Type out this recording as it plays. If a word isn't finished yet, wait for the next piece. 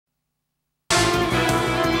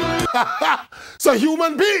So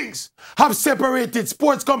human beings have separated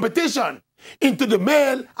sports competition into the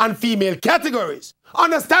male and female categories,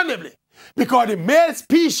 understandably, because the male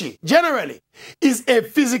species generally is a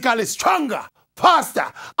physically stronger,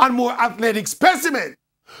 faster, and more athletic specimen.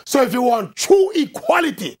 So if you want true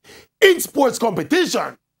equality in sports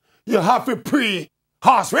competition, you have to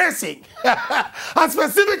pre-horse racing. And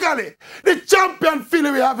specifically, the champion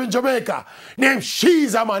filly we have in Jamaica, named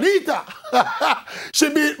She's a Manita. She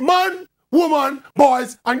beat man, woman,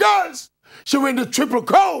 boys, and girls. She win the Triple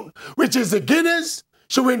Crown, which is the Guinness.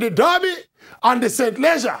 She win the Derby and the St.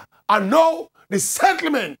 Leger. And now, the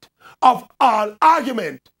settlement of all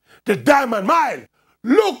argument, the Diamond Mile.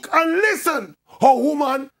 Look and listen how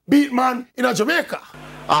woman beat man in a Jamaica.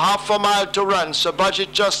 A half a mile to run, so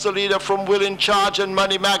Budget just the leader from Will in Charge and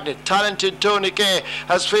Money Magnet. Talented Tony K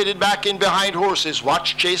has faded back in behind horses.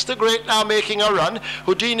 Watch Chase the Great now making a run.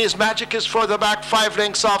 Houdini's Magic is further back 5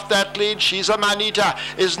 lengths off that lead. She's a Manita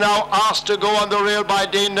is now asked to go on the rail by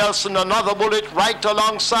Dane Nelson. Another bullet right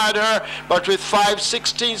alongside her, but with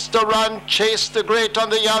 5/16 to run, Chase the Great on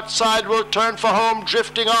the outside will turn for home,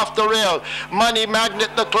 drifting off the rail. Money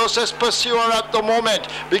Magnet, the closest pursuer at the moment,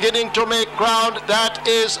 beginning to make ground. That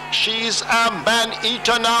is She's a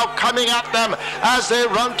Man-Eater now coming at them as they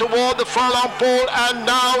run toward the furlong pole, and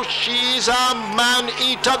now She's a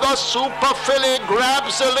Man-Eater, the super filly,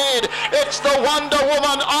 grabs the lead. It's the Wonder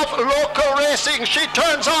Woman of local racing. She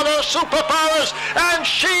turns on her superpowers, and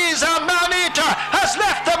She's a Man-Eater has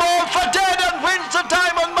left them all for dead and wins the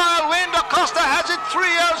Diamond Mile. Wayne Acosta has it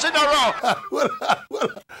 3 years in a row.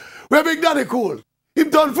 Where Big Daddy cool? Him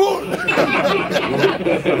done fool.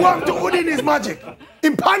 Walk to Houdini's Magic.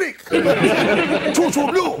 In panic. Choo-choo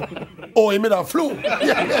blue. Oh, he made a flu.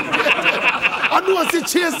 I know he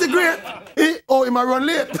Chase the Great. Oh, he might run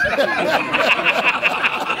late.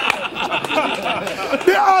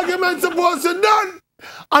 The argument's supposed to be done.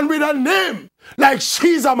 And with a name like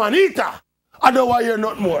She's a Manita, I don't want to hear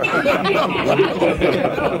nothing more.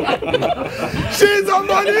 She's a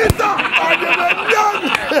Manita. Argument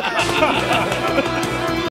done.